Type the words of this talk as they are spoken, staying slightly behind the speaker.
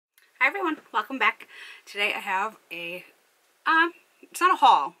Hi everyone, welcome back. Today I have a, it's not a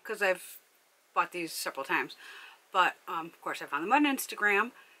haul because I've bought these several times, but of course I found them on Instagram,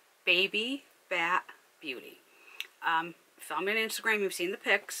 Baby Bat Beauty. Found me on Instagram, you've seen the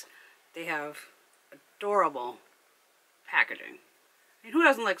pics. They have adorable packaging. And who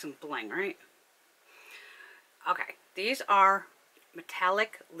doesn't like some bling, right? Okay, these are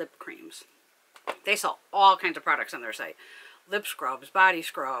metallic lip creams. They sell all kinds of products on their site. Lip scrubs, body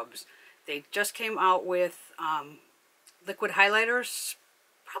scrubs. They just came out with liquid highlighters,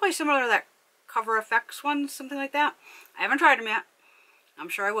 probably similar to that Cover FX one, something like that. I haven't tried them yet. I'm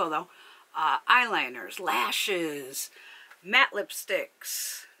sure I will though. Eyeliners, lashes, matte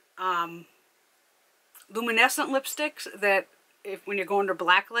lipsticks, luminescent lipsticks that when you go under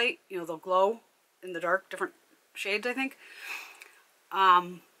black light, you know, they'll glow in the dark, different shades I think.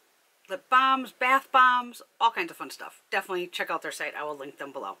 Lip balms, bath bombs, all kinds of fun stuff. Definitely check out their site. I will link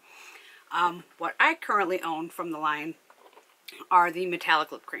them below. What I currently own from the line are the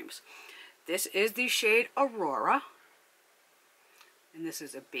metallic lip creams. This is the shade Aurora. And this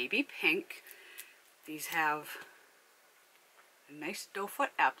is a baby pink. These have a nice doe foot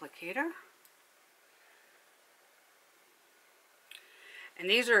applicator. And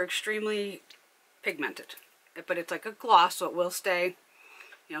these are extremely pigmented. But it's like a gloss, so it will stay,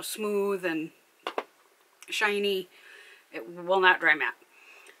 you know, smooth and shiny. It will not dry matte.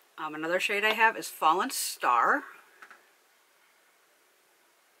 Another shade I have is Fallen Star,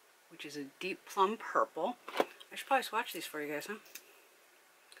 which is a deep plum purple. I should probably swatch these for you guys, huh?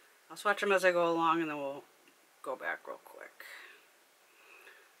 I'll swatch them as I go along and then we'll go back real quick.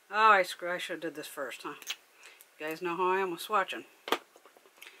 Oh, I should have did this first, huh? You guys know how I am with swatching.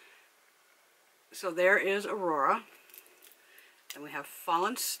 So there is Aurora. Then we have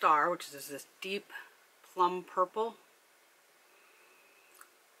Fallen Star, which is this deep plum purple.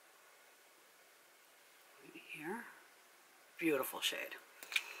 Right here. Beautiful shade.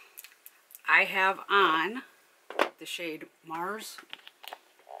 I have on the shade Mars.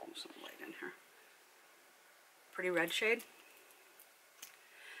 Some light in here. Pretty red shade.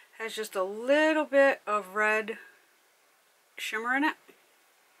 Has just a little bit of red shimmer in it.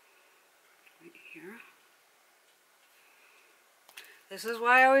 Right here. This is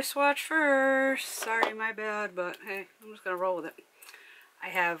why I always swatch first. Sorry, my bad, but hey, I'm just going to roll with it. I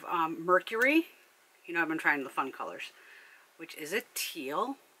have Mercury. You know, I've been trying the fun colors, which is a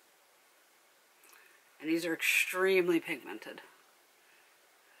teal. And these are extremely pigmented.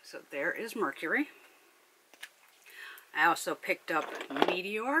 So there is Mercury. I also picked up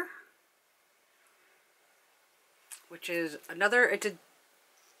Meteor, which is another, it's a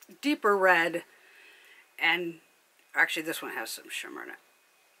deeper red, and actually this one has some shimmer in it.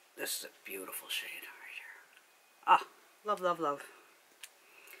 This is a beautiful shade right here. Ah, love, love, love.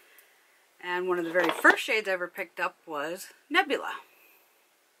 And one of the very first shades I ever picked up was Nebula.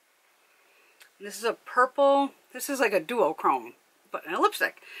 And this is a purple, this is like a duochrome, but in a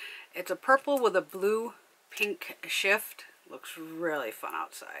lipstick. It's a purple with a blue pink shift. Looks really fun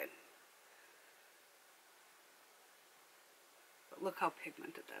outside. But look how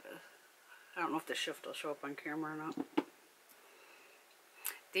pigmented that is. I don't know if the shift will show up on camera or not.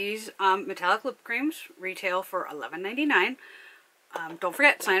 These metallic lip creams retail for $11.99. Don't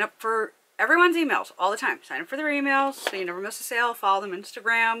forget, sign up for everyone's emails all the time. Sign up for their emails so you never miss a sale. Follow them on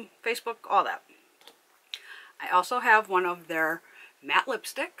Instagram, Facebook, all that. I also have one of their matte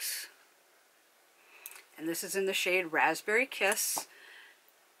lipsticks. And this is in the shade Raspberry Kiss.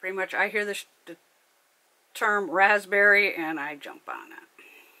 Pretty much I hear the term raspberry and I jump on it.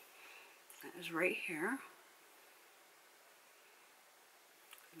 That is right here.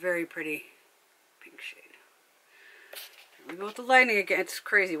 Very pretty pink shade. Here we go with the lighting again. It's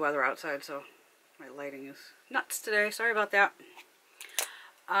crazy weather outside, so my lighting is nuts today. Sorry about that.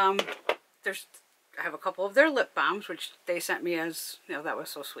 I have a couple of their lip balms, which they sent me as, you know, that was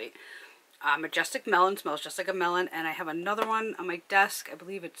so sweet. Majestic Melon, smells just like a melon. And I have another one on my desk. I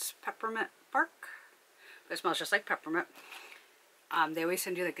believe it's Peppermint Bark. But it smells just like peppermint. They always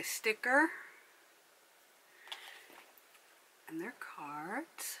send you like a sticker. And their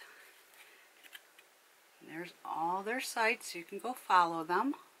cards. And there's all their sites, so you can go follow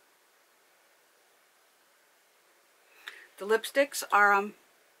them. The lipsticks are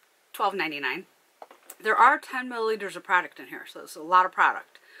 $12.99. There are 10 milliliters of product in here, so it's a lot of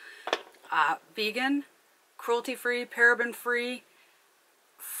product. Vegan, cruelty-free, paraben-free,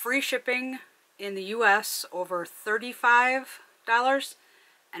 free shipping in the US over $35,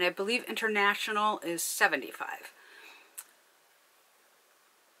 and I believe international is $75.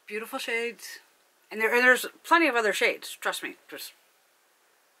 Beautiful shades, and there's plenty of other shades. Trust me, just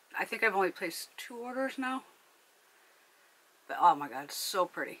I think I've only placed 2 orders now. But oh my god, it's so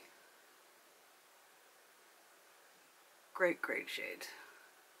pretty. Great, great shades.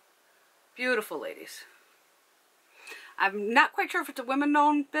 Beautiful ladies. I'm not quite sure if it's a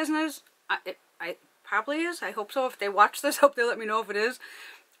women-owned business. It probably is. I hope so. If they watch this, I hope they let me know if it is.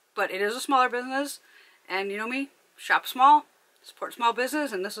 But it is a smaller business. And you know me, shop small, support small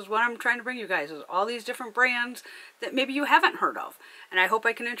business. And this is what I'm trying to bring you guys, is all these different brands that maybe you haven't heard of. And I hope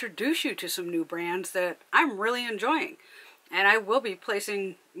I can introduce you to some new brands that I'm really enjoying. And I will be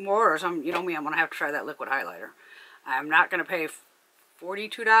placing more orders. You know me, I'm going to have to try that liquid highlighter. I'm not going to pay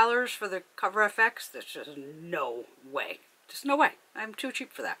 $42 for the Cover FX. There's just no way. Just no way. I'm too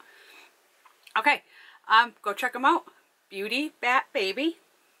cheap for that. Okay, go check them out. Beauty Bat Baby.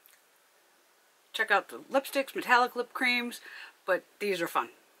 Check out the lipsticks, metallic lip creams, but these are fun.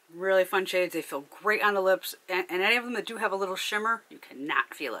 Really fun shades. They feel great on the lips, and any of them that do have a little shimmer, you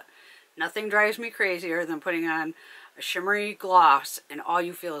cannot feel it. Nothing drives me crazier than putting on a shimmery gloss and all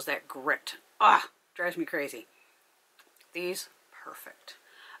you feel is that grit. Ah, drives me crazy. These, perfect.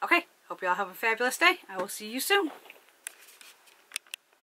 Okay, hope you all have a fabulous day. I will see you soon.